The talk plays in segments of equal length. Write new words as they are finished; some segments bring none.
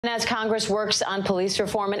And as Congress works on police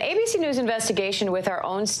reform, an ABC News investigation with our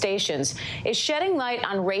own stations is shedding light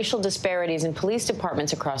on racial disparities in police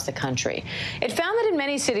departments across the country. It found that in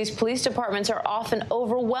many cities, police departments are often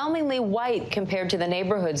overwhelmingly white compared to the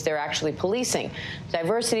neighborhoods they're actually policing.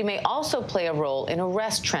 Diversity may also play a role in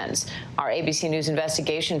arrest trends. Our ABC News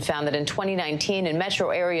investigation found that in 2019, in metro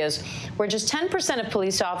areas where just 10% of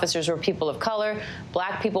police officers were people of color,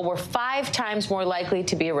 black people were 5 times more likely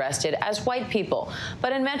to be arrested as white people.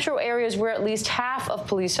 But in metro areas where at least half of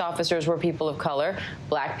police officers were people of color,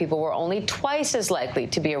 black people were only twice as likely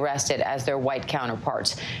to be arrested as their white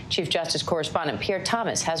counterparts. Chief Justice correspondent Pierre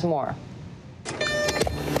Thomas has more.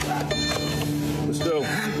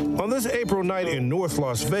 On this April night in North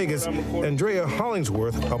Las Vegas, Andrea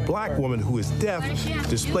Hollingsworth, a black woman who is deaf,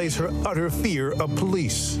 displays her utter fear of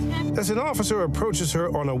police. As an officer approaches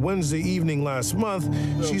her on a Wednesday evening last month,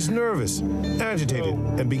 she's nervous, agitated,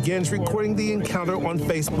 and begins recording the encounter on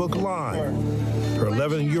Facebook Live. Her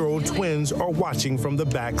 11-year-old twins are watching from the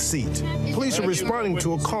back seat. Police are responding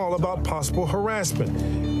to a call about possible harassment.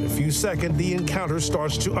 In a few seconds, the encounter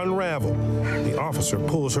starts to unravel. The officer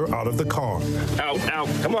pulls her out of the car. Out, out,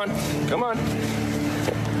 come on, come on.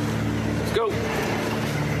 Let's go.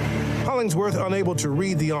 Hollingsworth, unable to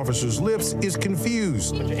read the officer's lips, is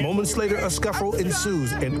confused. Moments later, a scuffle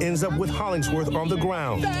ensues and ends up with Hollingsworth on the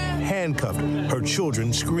ground, handcuffed, her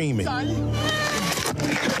children screaming.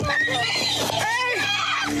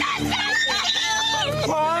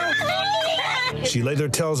 She later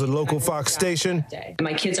tells a local Fox station,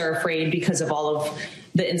 "My kids are afraid because of all of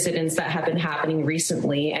the incidents that have been happening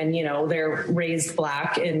recently. And, you know, they're raised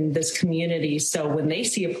black in this community. So when they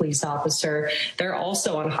see a police officer, they're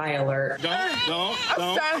also on high alert." Don't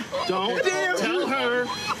tell her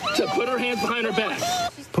to put her hands behind her back.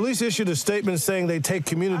 Police issued a statement saying they take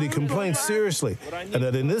community complaints seriously, and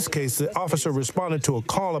that in this case, the officer responded to a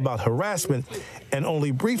call about harassment and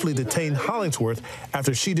only briefly detained Hollingsworth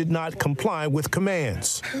after she did not comply with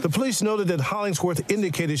commands. The police noted that Hollingsworth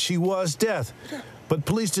indicated she was deaf, but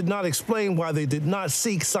police did not explain why they did not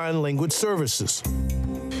seek sign language services.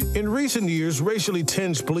 In recent years, racially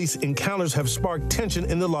tinged police encounters have sparked tension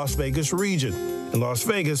in the Las Vegas region. In Las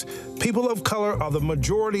Vegas, people of color are the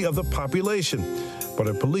majority of the population, but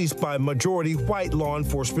are policed by majority white law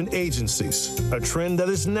enforcement agencies, a trend that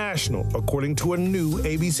is national, according to a new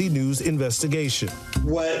ABC News investigation.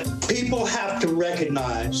 What people have to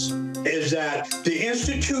recognize is that the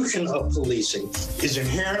institution of policing is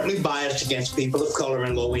inherently biased against people of color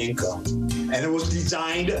and low income, and it was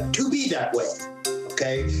designed to be that way.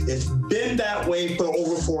 Okay? It's been that way for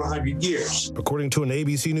over 400 years. According to an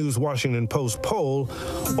ABC News Washington Post poll,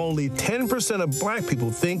 only 10% of black people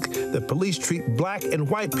think that police treat black and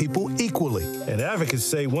white people equally. And advocates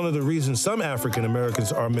say one of the reasons some African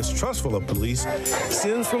Americans are mistrustful of police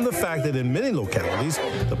stems from the fact that in many localities,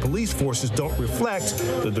 the police forces don't reflect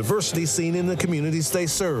the diversity seen in the communities they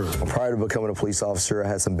serve. Prior to becoming a police officer, I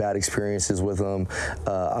had some bad experiences with them.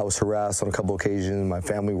 I was harassed on a couple occasions. My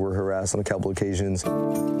family were harassed on a couple occasions.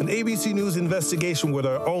 An ABC News investigation with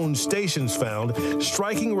our own stations found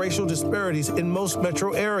striking racial disparities in most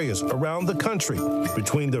metro areas around the country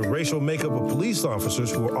between the racial makeup of police officers,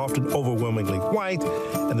 who are often overwhelmingly white,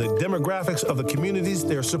 and the demographics of the communities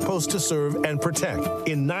they're supposed to serve and protect.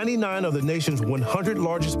 In 99 of the nation's 100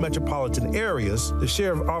 largest metropolitan areas, the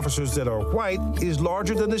share of officers that are white is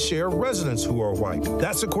larger than the share of residents who are white.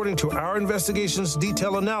 That's according to our investigation's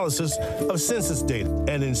detailed analysis of census data.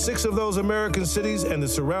 And in 6 of those American cities and the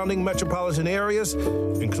surrounding metropolitan areas,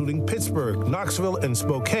 including Pittsburgh, Knoxville, and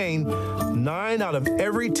Spokane, 9 out of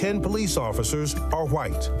every 10 police officers are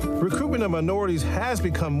white. Recruitment of minorities has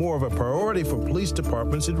become more of a priority for police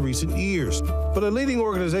departments in recent years, but a leading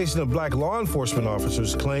organization of black law enforcement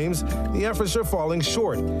officers claims the efforts are falling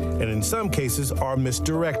short and in some cases are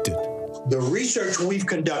misdirected. The research we've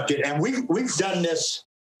conducted, and we've done this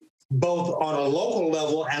both on a local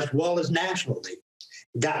level as well as nationally,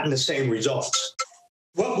 gotten the same results.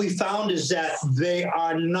 What we found is that they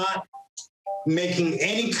are not making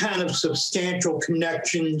any kind of substantial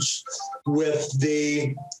connections with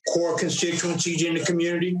the core constituencies in the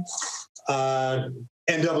community,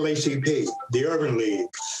 NAACP, the Urban League,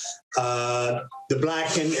 the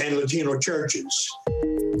Black and Latino churches.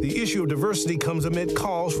 The issue of diversity comes amid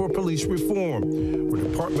calls for police reform, where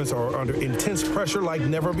departments are under intense pressure like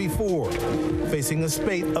never before, facing a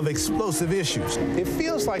spate of explosive issues. It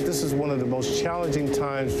feels like this is one of the most challenging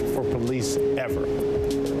times for police ever.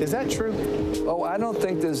 Is that true? Oh, I don't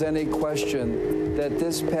think there's any question that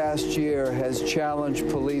this past year has challenged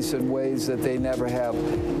police in ways that they never have.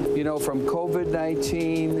 You know, from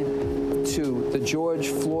COVID-19 to the George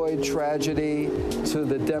Floyd tragedy, to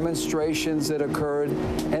the demonstrations that occurred.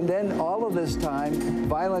 And then all of this time,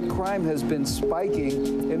 violent crime has been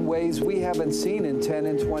spiking in ways we haven't seen in 10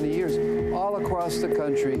 and 20 years, all across the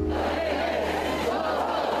country.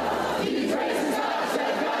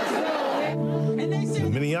 The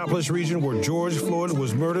Minneapolis region where George Floyd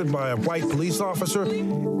was murdered by a white police officer,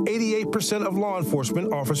 88% of law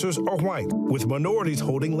enforcement officers are white, with minorities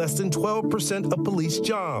holding less than 12% of police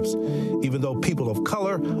jobs, even though people of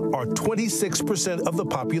color are 26% of the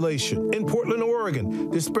population. In Portland, Oregon,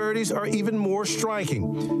 disparities are even more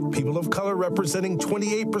striking. People of color representing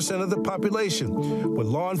 28% of the population, with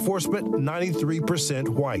law enforcement 93%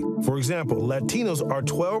 white. For example, Latinos are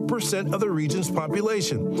 12% of the region's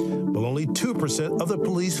population, but only 2% of the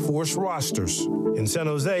police force rosters. In San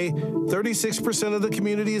Jose, 36% of the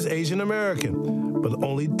community is Asian American, but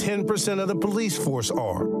only 10% of the police force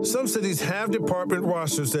are. Some cities have department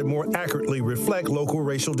rosters that more accurately reflect local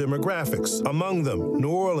racial demographics. Among them,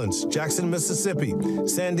 New Orleans, Jackson, Mississippi,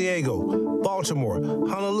 San Diego, Baltimore,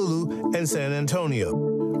 Honolulu, and San Antonio.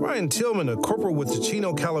 Ryan Tillman, a corporal with the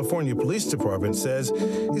Chino, California Police Department, says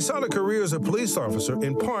he sought a career as a police officer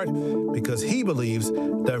in part because he believes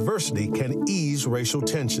diversity can ease racial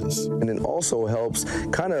tensions. And it also helps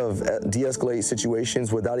kind of de-escalate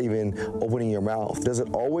situations without even opening your mouth. Does it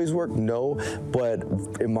always work? No, but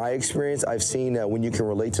in my experience, I've seen that when you can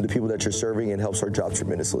relate to the people that you're serving, it helps our job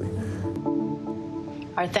tremendously.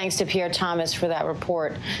 Our thanks to Pierre Thomas for that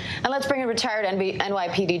report. And let's bring in retired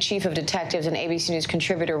NYPD Chief of Detectives and ABC News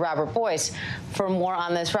contributor Robert Boyce for more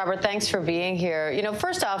on this. Robert, thanks for being here. You know,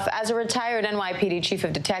 first off, as a retired NYPD Chief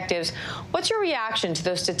of Detectives, what's your reaction to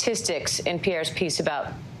those statistics in Pierre's piece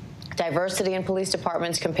about diversity in police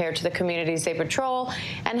departments compared to the communities they patrol,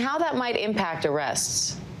 and how that might impact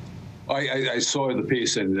arrests? I saw the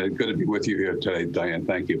piece, and good to be with you here today, Diane.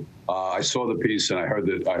 Thank you. I saw the piece, and I heard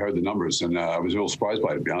the numbers, and I was real surprised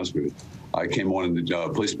by it, to be honest with you. I came on in the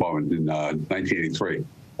police department in 1983,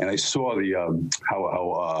 and I saw the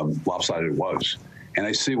how lopsided it was. And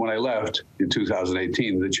I see when I left in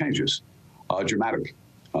 2018 the changes, dramatic.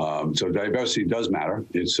 So diversity does matter.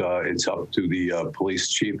 It's up to the police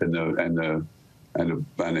chief and the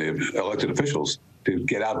elected officials to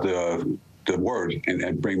get out the word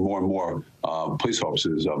and bring more and more police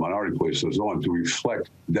officers, minority police officers on to reflect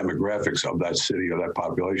the demographics of that city or that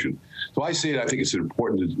population. So I see it. I think it's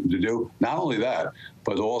important to do. Not only that,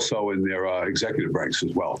 but also in their executive ranks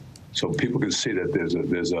as well, so people can see that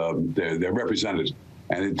they're represented.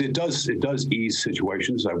 And it does ease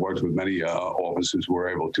situations. I've worked with many officers who were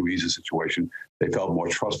able to ease a situation. They felt more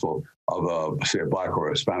trustful of, say, a Black or a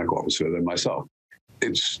Hispanic officer than myself.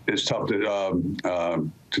 It's tough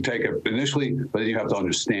to take it initially, but then you have to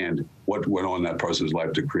understand what went on in that person's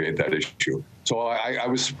life to create that issue. So I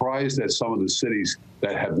was surprised that some of the cities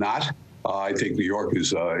that have not. I think New York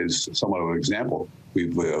is somewhat of an example.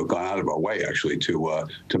 We've gone out of our way actually to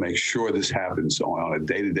make sure this happens on a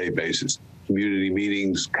day-to-day basis. Community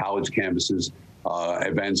meetings, college campuses,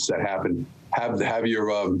 events that happen. Have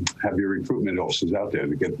your recruitment officers out there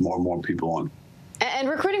to get more and more people on. And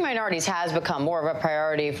recruiting minorities has become more of a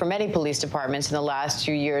priority for many police departments in the last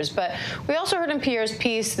few years. But we also heard in Pierre's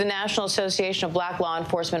piece the National Association of Black Law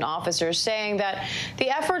Enforcement Officers saying that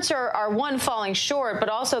the efforts are one, falling short, but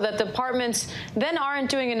also that departments then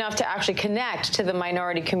aren't doing enough to actually connect to the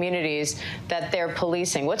minority communities that they're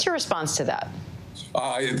policing. What's your response to that?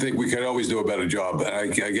 I think we could always do a better job.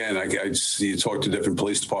 You talk to different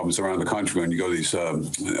police departments around the country, and you go to these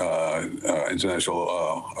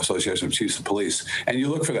International Association of Chiefs of Police, and you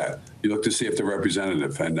look for that. You look to see if they're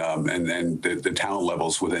representative and the talent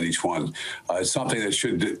levels within each one. It's something that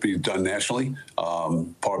should be done nationally.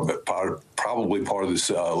 Probably part of this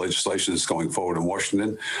legislation that's going forward in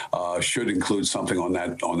Washington should include something on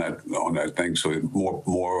that thing. So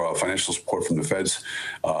more financial support from the feds.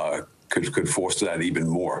 Could foster that even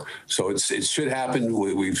more. So it should happen.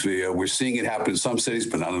 We're seeing it happen in some cities,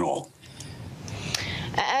 but not in all.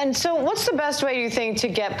 And so what's the best way, do you think, to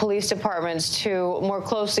get police departments to more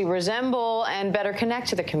closely resemble and better connect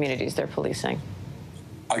to the communities they're policing?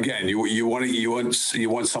 Again, you want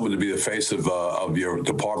someone to be the face of your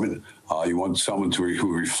department. You want someone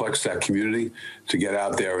who reflects that community, to get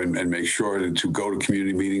out there and make sure to go to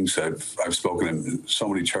community meetings. I've spoken in so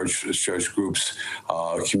many church groups,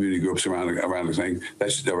 community groups around the thing.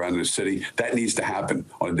 That's around the city. That needs to happen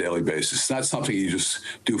on a daily basis. It's not something you just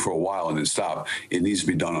do for a while and then stop. It needs to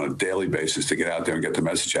be done on a daily basis to get out there and get the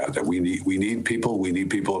message out that we need people. We need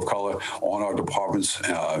people of color on our departments.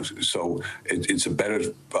 So it's a better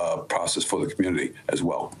process for the community as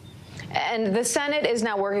well. And the Senate is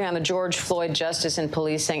now working on the George Floyd Justice and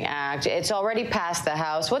Policing Act. It's already passed the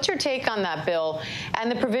House. What's your take on that bill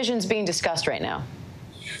and the provisions being discussed right now?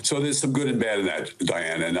 So there's some good and bad in that,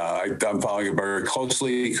 Diane, and I'm following it very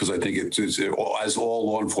closely because I think it's as all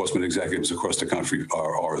law enforcement executives across the country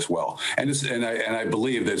are as well. And I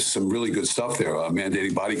believe there's some really good stuff there,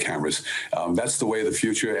 mandating body cameras. That's the way of the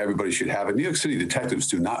future. Everybody should have it. New York City detectives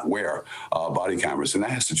do not wear body cameras, and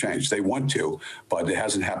that has to change. They want to, but it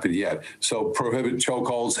hasn't happened yet. So prohibit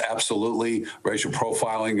chokeholds, absolutely. Racial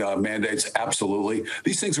profiling mandates, absolutely.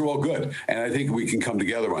 These things are all good, and I think we can come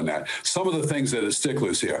together on that. Some of the things that are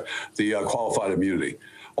sticklers here, the qualified immunity.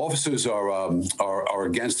 Officers are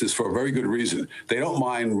against this for a very good reason. They don't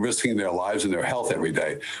mind risking their lives and their health every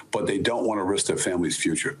day, but they don't want to risk their family's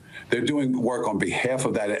future. They're doing work on behalf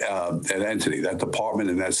of that entity, that department,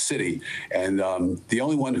 and that city. And the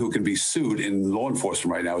only one who can be sued in law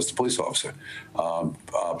enforcement right now is the police officer.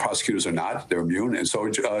 Prosecutors are not; they're immune, and so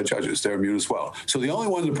are judges. They're immune as well. So the only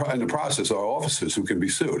one in the process are officers who can be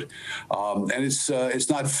sued, and it's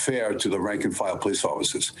not fair to the rank and file police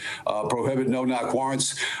officers. Prohibit no-knock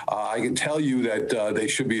warrants. I can tell you that they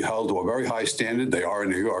should be held to a very high standard. They are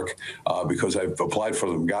in New York because I've applied for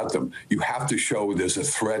them, got them. You have to show there's a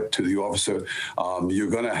threat to the officer. You're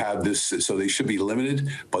going to have this, so they should be limited,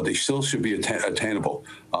 but they still should be attainable.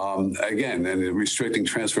 Again, and restricting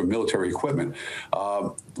transfer of military equipment.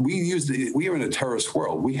 We are in a terrorist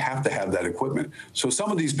world. We have to have that equipment. So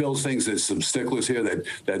some of these bills, things, there's some sticklers here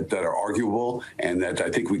that are arguable and that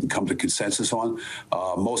I think we can come to consensus on.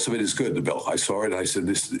 Most of it is good, the bill. I saw it and I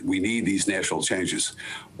said, we need these national changes.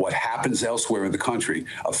 What happens elsewhere in the country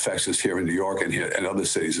affects us here in New York and other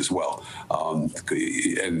cities as well.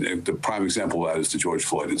 And the prime example of that is the George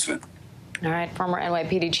Floyd incident. All right, former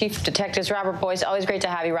NYPD Chief of Detectives Robert Boyce. Always great to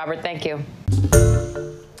have you, Robert. Thank you.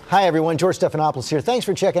 Hi, everyone. George Stephanopoulos here. Thanks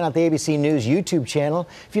for checking out the ABC News YouTube channel.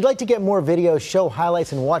 If you'd like to get more videos, show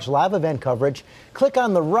highlights, and watch live event coverage, click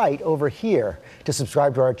on the right over here to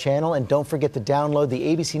subscribe to our channel. And don't forget to download the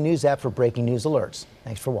ABC News app for breaking news alerts.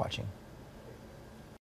 Thanks for watching.